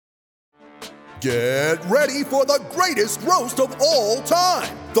Get ready for the greatest roast of all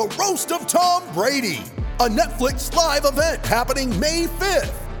time, the Roast of Tom Brady, a Netflix live event happening May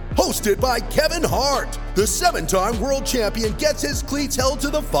 5th. Hosted by Kevin Hart, the 7-time world champion gets his cleats held to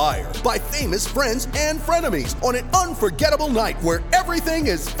the fire by famous friends and frenemies on an unforgettable night where everything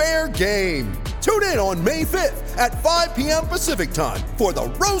is fair game. Tune in on May 5th at 5 p.m. Pacific time for the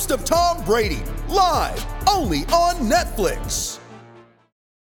Roast of Tom Brady, live only on Netflix.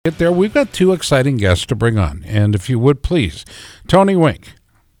 Get there. We've got two exciting guests to bring on, and if you would please, Tony Wink,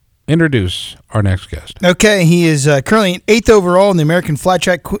 introduce our next guest. Okay, he is currently 8th overall in the American Flat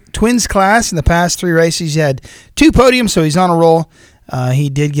Track Twins class. In the past 3 races, he's had 2 podiums, so he's on a roll.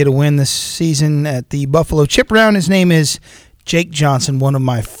 He did get a win this season at the Buffalo Chip Round. His name is Jake Johnson, one of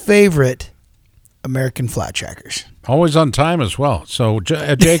my favorite American flat trackers. Always on time as well. So,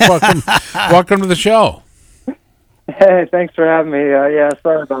 Jake, welcome to the show. Hey, thanks for having me. Yeah,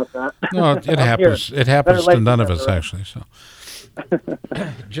 sorry about that. No, it happens. It happens to none of us, actually. So,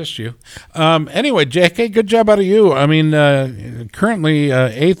 just you. Anyway, Jake, hey, good job out of you. I mean, currently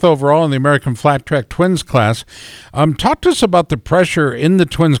 8th overall in the American Flat Track Twins class. Talk to us about the pressure in the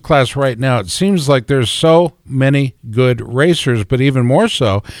Twins class right now. It seems like there's so many good racers, but even more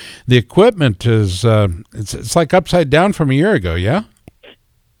so, the equipment is it's like upside down from a year ago. Yeah.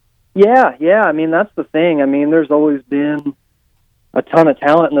 Yeah. I mean, that's the thing. I mean, there's always been a ton of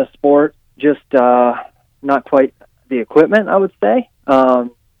talent in the sport, just not quite the equipment, I would say.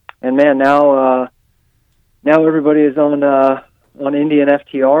 And man, now everybody is on Indian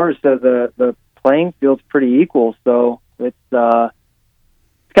FTRs, so the playing field's pretty equal. So it's kind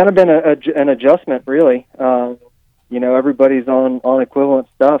of been an adjustment, really. Everybody's on equivalent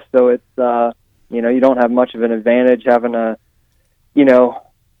stuff, so it's you don't have much of an advantage having a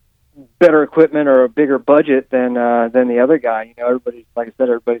better equipment or a bigger budget than the other guy. Everybody's, like I said,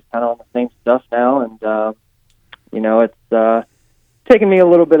 everybody's kind of on the same stuff now, and it's taken me a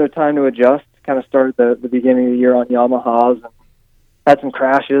little bit of time to adjust. Kind of started the beginning of the year on Yamahas and had some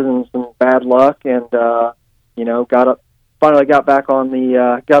crashes and some bad luck, and finally got back on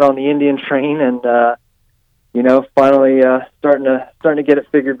the Indian train, and finally starting to get it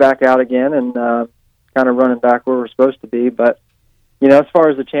figured back out again, and kind of running back where we're supposed to be. But as far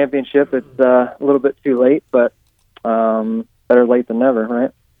as the championship, it's a little bit too late, but better late than never,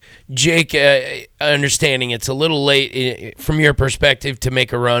 right? Jake, understanding it's a little late from your perspective to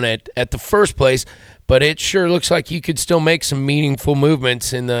make a run at the first place, but it sure looks like you could still make some meaningful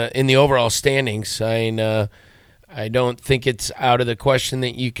movements in the overall standings. I mean, I don't think it's out of the question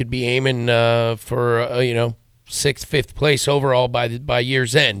that you could be aiming for 6th, 5th place overall by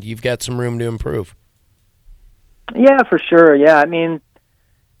year's end. You've got some room to improve. Yeah, for sure. Yeah, I mean,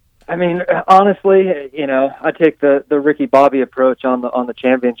 honestly, I take the Ricky Bobby approach on the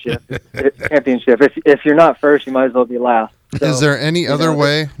championship. If you're not first, you might as well be last. So, is there any other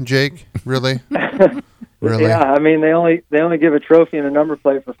way, Jake? Really? Really? Yeah, I mean, they only give a trophy and a number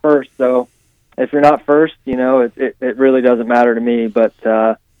plate for first. So if you're not first, it really doesn't matter to me. But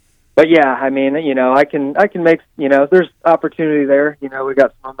yeah, I mean, I can make, there's opportunity there. We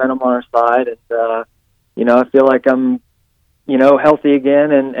got some momentum on our side, and I feel like I'm, healthy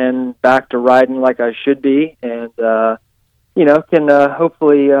again and back to riding like I should be, and can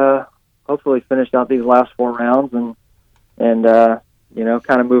hopefully finish out these last 4 rounds and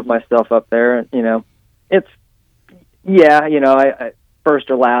kind of move myself up there. And it's I first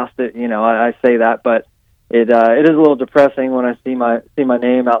or last. I say that, but it is a little depressing when I see my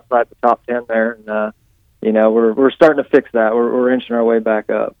name outside the top 10 there, and we're starting to fix that. We're inching our way back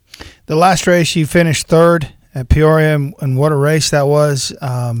up. The last race you finished 3rd at Peoria, and what a race that was.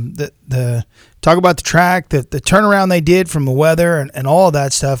 The talk about the track, the turnaround they did from the weather and all of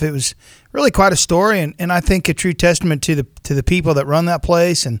that stuff. It was really quite a story, and I think a true testament to the people that run that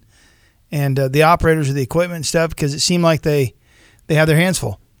place and the operators of the equipment and stuff, because it seemed like they have their hands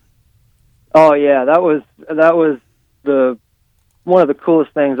full. Oh yeah, that was one of the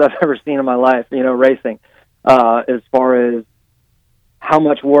coolest things I've ever seen in my life. Racing, as far as how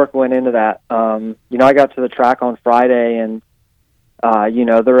much work went into that. I got to the track on Friday, and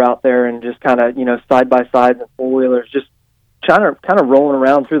they're out there and just kind of side by sides and 4-wheelers, just kind of rolling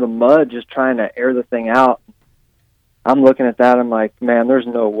around through the mud, just trying to air the thing out. I'm looking at that, I'm like, man, there's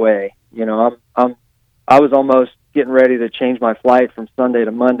no way. I was almost getting ready to change my flight from Sunday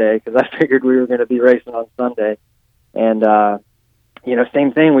to Monday because I figured we were going to be racing on Sunday. And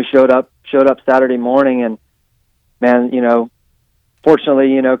same thing. We showed up Saturday morning, and man,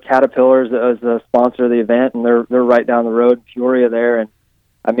 fortunately, Caterpillar is a sponsor of the event, and they're right down the road in Peoria there. And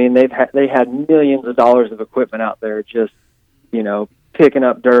I mean, they had millions of dollars of equipment out there, just picking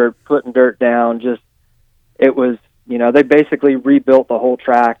up dirt, putting dirt down. Just it was, they basically rebuilt the whole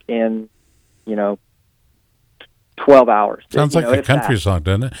track in, 12 hours. Sounds like a country song,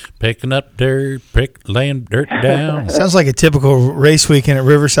 doesn't it? Picking up dirt, laying dirt down. Sounds like a typical race weekend at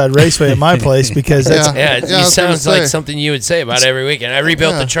Riverside Raceway at my place, because that's it sounds like something you would say about every weekend. I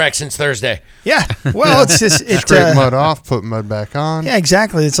rebuilt the track since Thursday. Yeah, well, it's just scrape mud off, put mud back on. Yeah,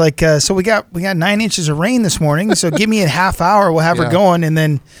 exactly. It's like so we got 9 inches of rain this morning. So give me a half hour, we'll have her going, and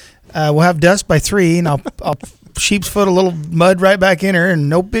then we'll have dust by 3, and I'll sheep's foot a little mud right back in her, and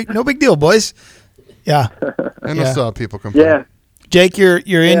no big deal, boys. Yeah, and I saw people complain. Yeah, Jake, your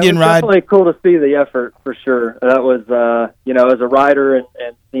Indian ride. Definitely cool to see the effort for sure. That was as a rider and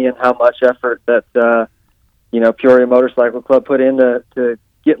seeing how much effort that Peoria Motorcycle Club put into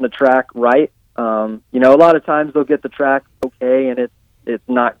getting the track right. A lot of times they'll get the track okay and it's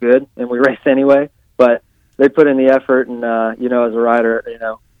not good, and we race anyway. But they put in the effort, and as a rider,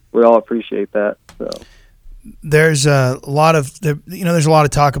 we all appreciate that. So. There's a lot of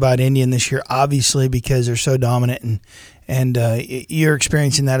talk about Indian this year, obviously, because they're so dominant, and you're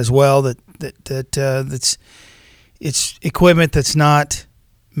experiencing that as well. That's it's equipment that's not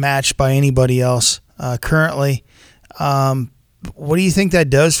matched by anybody else currently. What do you think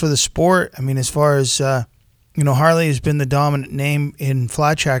that does for the sport? I mean, as far as Harley has been the dominant name in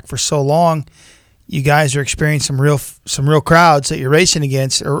flat track for so long. You guys are experiencing some real crowds that you're racing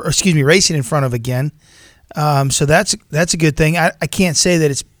against, or racing in front of again. So that's a good thing. I can't say that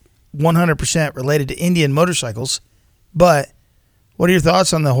it's 100% related to Indian motorcycles, but what are your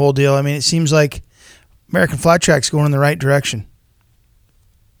thoughts on the whole deal? I mean, it seems like American Flat Track's going in the right direction.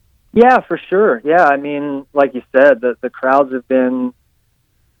 Yeah, for sure. Yeah, I mean, like you said, the crowds have been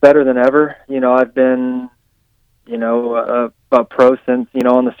better than ever. I've been, a pro since,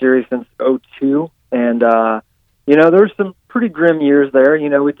 on the series since 2002, and there were some pretty grim years there.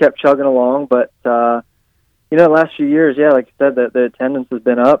 We kept chugging along, but the last few years, like you said, the attendance has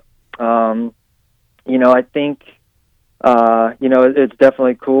been up. I think, it's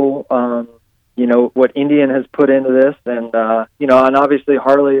definitely cool, what Indian has put into this. And, and obviously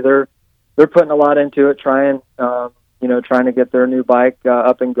Harley, they're putting a lot into it, trying to get their new bike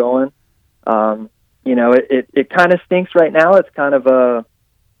up and going. It kind of stinks right now. It's kind of a,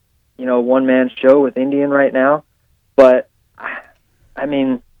 one-man show with Indian right now. But, I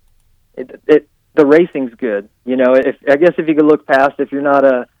mean, the racing's good. I guess if you could look past, if you're not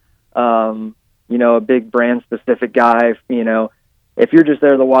a big brand specific guy, if you're just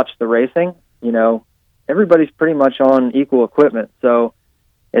there to watch the racing, everybody's pretty much on equal equipment. So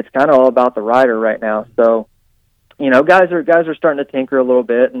it's kind of all about the rider right now. So, guys are starting to tinker a little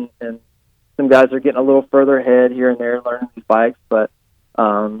bit, and some guys are getting a little further ahead here and there learning these bikes, but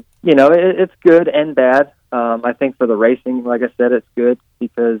it's good and bad. I think for the racing, like I said, it's good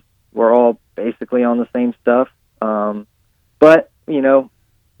because we're all basically on the same stuff. But, we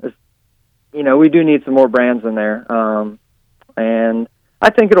do need some more brands in there. And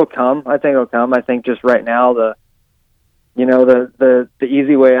I think it'll come. I think just right now, the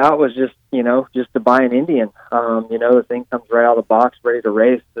easy way out was just to buy an Indian. The thing comes right out of the box, ready to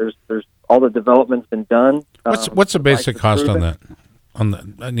race. There's all the development's been done. What's the basic cost on that?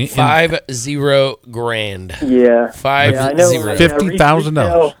 $50,000. Yeah, 50.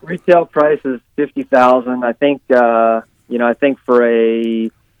 $50,000. Retail price is $50,000. I think I think for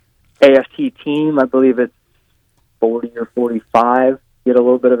a AFT team, I believe it's 40 or 45. Get a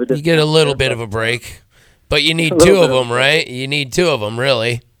little bit of a discount. You get a little bit of a break, but you need 2 of them, right? You need 2 of them,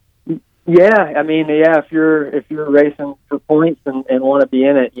 really. Yeah, I mean, if you're racing for points and want to be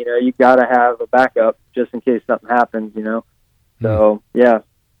in it, you got to have a backup just in case something happens, So yeah,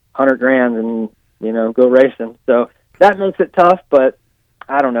 $100,000 and go racing. So that makes it tough, but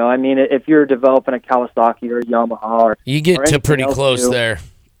I don't know. I mean, if you're developing a Kawasaki or a Yamaha, or you get to pretty close there.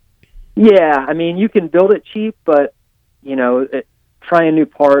 Yeah, I mean, you can build it cheap, but trying new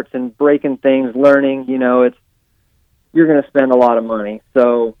parts and breaking things, learning, you're going to spend a lot of money.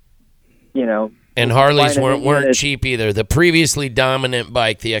 So, And Harleys weren't cheap either. The previously dominant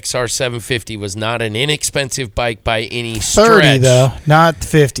bike, the XR750, was not an inexpensive bike by any stretch. 30 though, not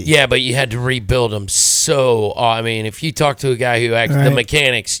 50. Yeah, but you had to rebuild them. So, I mean, if you talk to a guy who the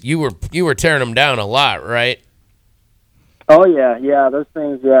mechanics, you were tearing them down a lot, right? Oh yeah, those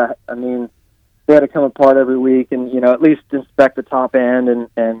things. Yeah, I mean, they had to come apart every week, and at least inspect the top end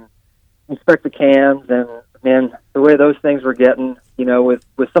and inspect the cams, and man, the way those things were getting. With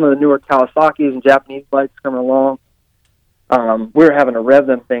some of the newer Kawasaki's and Japanese bikes coming along, we were having to rev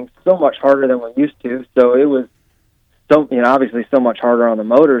them things so much harder than we used to. So it was obviously so much harder on the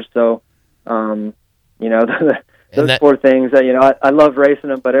motors. So, the those poor things. I love racing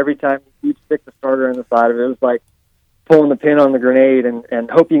them, but every time you stick the starter in the side of it, it was like pulling the pin on the grenade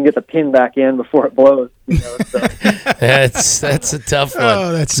and hope you can get the pin back in before it blows. So. That's a tough one.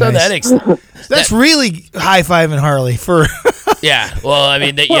 Oh, that's so nice. That's really high-fiving Harley for. Yeah, well, I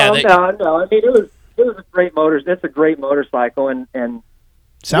mean, no. I mean, it was a great motor. It's a great motorcycle, and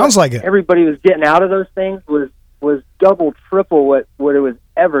sounds like it. Everybody was getting out of those things was double, triple what it was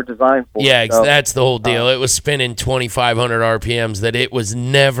ever designed for. Yeah, so, that's the whole deal. It was spinning 2,500 RPMs that it was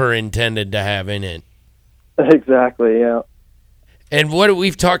never intended to have in it. Exactly, yeah. And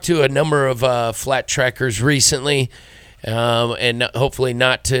we've talked to a number of flat trackers recently, and hopefully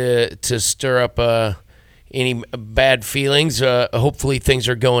not to stir up any bad feelings. Hopefully things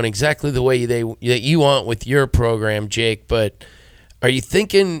are going exactly the way that you want with your program, Jake. But are you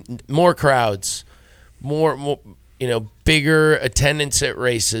thinking more crowds, more bigger attendance at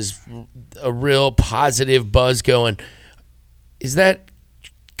races, a real positive buzz going? Is that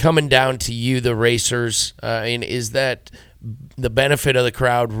coming down to you, the racers? And is that the benefit of the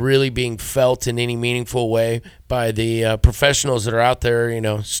crowd really being felt in any meaningful way by the professionals that are out there,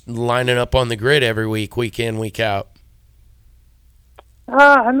 lining up on the grid every week in, week out?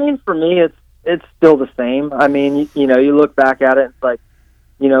 I mean, for me, it's still the same. I mean, you look back at it, it's like,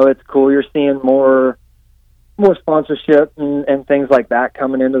 it's cool. You're seeing more sponsorship and things like that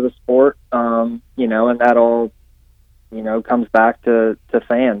coming into the sport, and that all, comes back to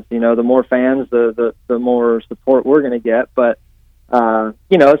fans. The more fans, the more support we're going to get. But,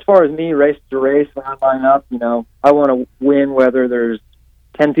 as far as me, race to race, when I line up, I want to win whether there's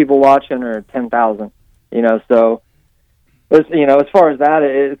 10 people watching or 10,000, so, as far as that,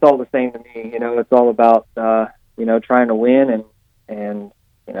 it's all the same to me. It's all about, trying to win and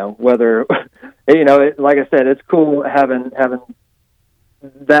whether, like I said, it's cool having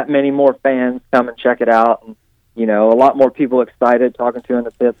that many more fans come and check it out, and a lot more people excited talking to in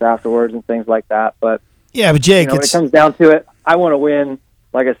the pits afterwards and things like that. But yeah, but Jake, when it comes down to it, I want to win.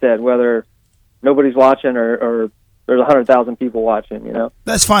 Like I said, whether nobody's watching or there's 100,000 people watching.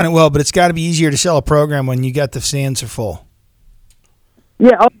 That's fine and well, but it's got to be easier to sell a program when you got the stands are full.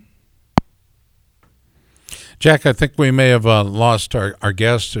 Yeah. Jack, I think we may have lost our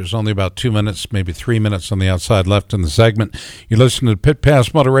guest. There's only about 2 minutes, maybe 3 minutes on the outside left in the segment. You're listening to Pit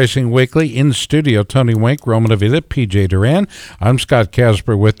Pass Motor Racing Weekly. In studio, Tony Wink, Roman Avila, PJ Duran. I'm Scott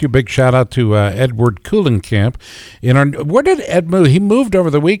Casper with you. Big shout out to Edward Kuhlenkamp. Where did Ed move? He moved over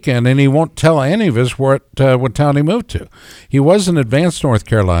the weekend, and he won't tell any of us what town he moved to. He was in Advance, North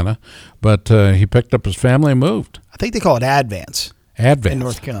Carolina, but he picked up his family and moved. I think they call it Advance. In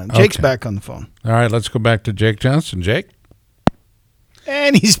North Carolina. Jake's back on the phone. All right, let's go back to Jake Johnson. Jake?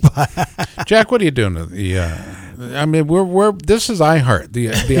 And he's back. Jack, what are you doing? We're this is iHeart, the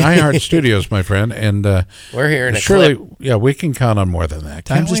iHeart Studios, my friend, and we're here in a surely, clip. Yeah, we can count on more than that.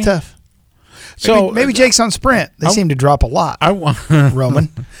 Times is tough. So maybe Jake's on Sprint. They seem to drop a lot. Roman.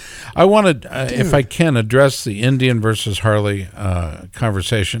 I wanted, if I can, address the Indian versus Harley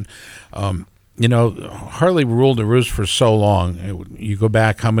conversation. Harley ruled the roost for so long. You go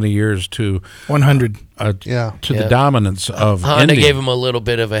back how many years to 100? The dominance of Honda. Indian. Gave him a little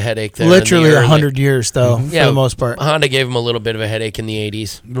bit of a headache there. Literally 100 years, though, for the most part. Honda gave him a little bit of a headache in the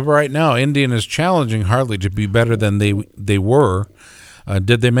 80s. But right now, Indian is challenging Harley to be better than they were.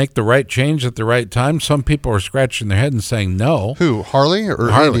 Did they make the right change at the right time? Some people are scratching their head and saying no. Who, Harley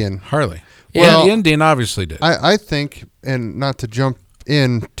or Indian? Harley. Well, the Indian obviously did. I think, and not to jump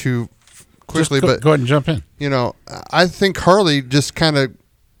in too quickly, but go ahead and jump in. I think Harley just kind of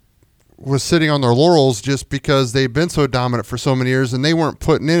was sitting on their laurels just because they've been so dominant for so many years, and they weren't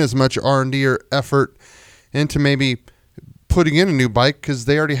putting in as much R&D or effort into maybe putting in a new bike because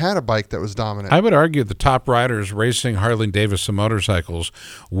they already had a bike that was dominant. I would argue the top riders racing Harley-Davidson motorcycles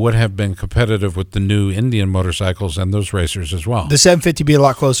would have been competitive with the new Indian motorcycles and those racers as well. The 750 be a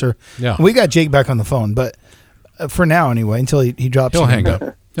lot closer. Yeah. We got Jake back on the phone, but for now anyway, until he drops. He'll hang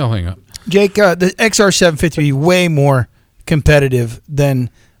up. Jake, the XR 750 be way more competitive than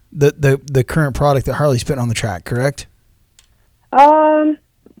the current product that Harley's putting on the track, correct?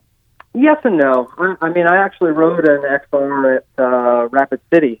 Yes and no. I mean, I actually rode an XR at Rapid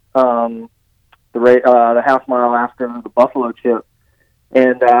City, the half mile after the Buffalo Chip,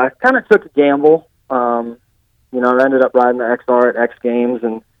 and kind of took a gamble. I ended up riding the XR at X Games,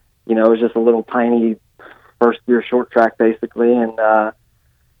 and it was just a little tiny first year short track basically, and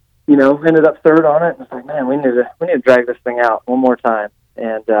ended up third on it. And it's like, man, we need to drag this thing out one more time.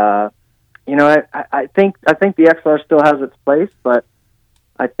 And I think the XR still has its place, but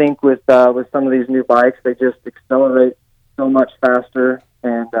I think with some of these new bikes, they just accelerate so much faster,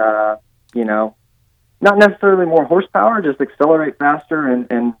 and not necessarily more horsepower, just accelerate faster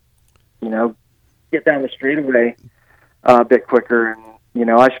and get down the straightaway a bit quicker.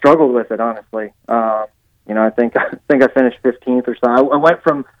 And I struggled with it, honestly. I think I finished 15th or so. I went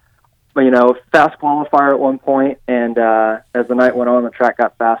from fast qualifier at one point, and as the night went on, the track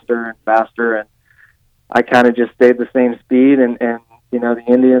got faster and faster, and I kind of just stayed the same speed, and the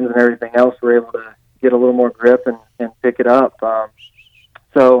Indians and everything else were able to get a little more grip and pick it up.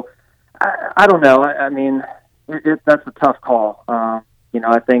 So I don't know. I mean, that's a tough call. I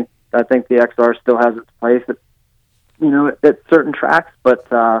think the XR still has its place at certain tracks, but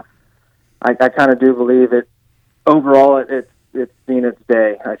I kind of do believe it. Overall, it's seen its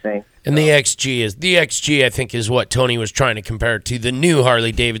day, I think. And the XG I think is what Tony was trying to compare it to, the new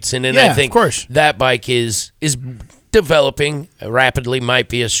Harley Davidson, and I think of course. That bike is developing. Rapidly might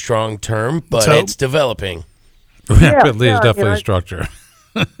be a strong term, but it's developing. Rapidly is definitely a structure.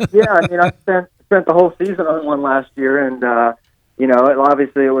 Yeah, I mean, I spent the whole season on one last year, and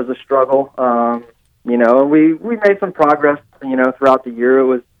obviously it was a struggle. And we made some progress. Throughout the year, it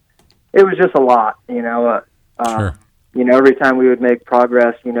was just a lot. Sure. Every time we would make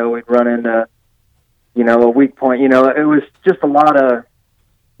progress, we'd run into a weak point. It was just a lot of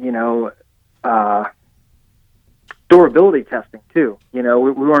durability testing too. We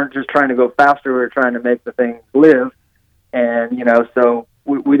weren't just trying to go faster; we were trying to make the thing live, and so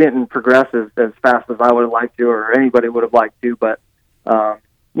we didn't progress as fast as I would have liked to, or anybody would have liked to. But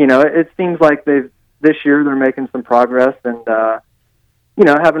it seems like this year they're making some progress, and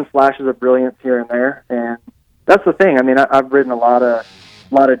having flashes of brilliance here and there. And that's the thing. I mean, I've ridden a lot of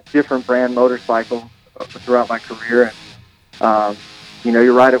different brand motorcycles throughout my career, and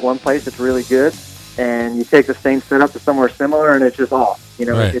you ride at one place, it's really good, and you take the same setup to somewhere similar, and it's just off.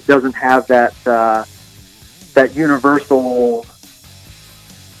 Right. It doesn't have that universal.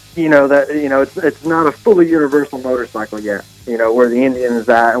 It's not a fully universal motorcycle yet. Where the Indian is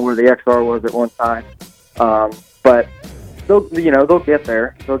at and where the XR was at one time. But they'll get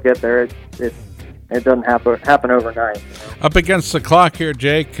there. They'll get there. It doesn't happen overnight. Up against the clock here,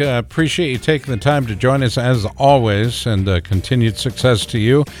 Jake. Appreciate you taking the time to join us as always, and continued success to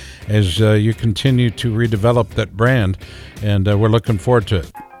you as you continue to redevelop that brand. And we're looking forward to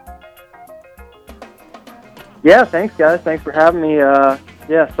it. Yeah, thanks, guys. Thanks for having me.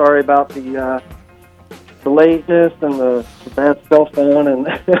 Sorry about the lateness and the bad cell phone and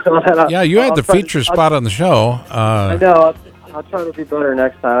all that. Yeah, you had the feature spot on the show. I know. I'll try to be better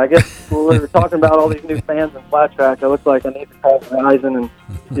next time. I guess we were talking about all these new fans and flat track. It looks like I need to call Verizon and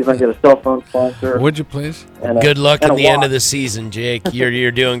see if I can get a cell phone sponsor. Would you please? Good luck at the end of the season, Jake.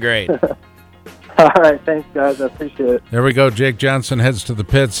 You're doing great. All right, thanks, guys. I appreciate it. There we go. Jake Johnson heads to the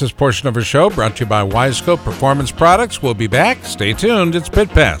pits. This portion of our show brought to you by Wisecope Performance Products. We'll be back. Stay tuned. It's Pit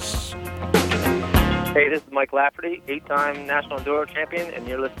Pass. Hey, this is Mike Lafferty, 8-time National Enduro Champion, and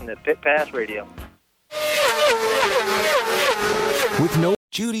you're listening to Pit Pass Radio.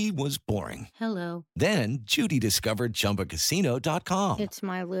 Judy was boring. Hello. Then Judy discovered ChumbaCasino.com. It's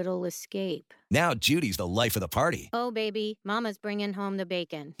my little escape. Now Judy's the life of the party. Oh, baby, mama's bringing home the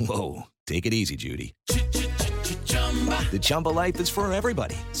bacon. Whoa, take it easy, Judy. The Chumba life is for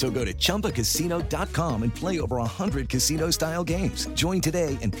everybody. So go to ChumbaCasino.com and play over 100 casino-style games. Join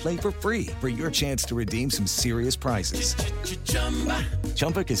today and play for free for your chance to redeem some serious prizes.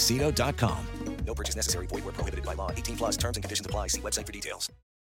 ChumbaCasino.com. No purchase necessary. Void where prohibited by law. 18+ terms and conditions apply. See website for details.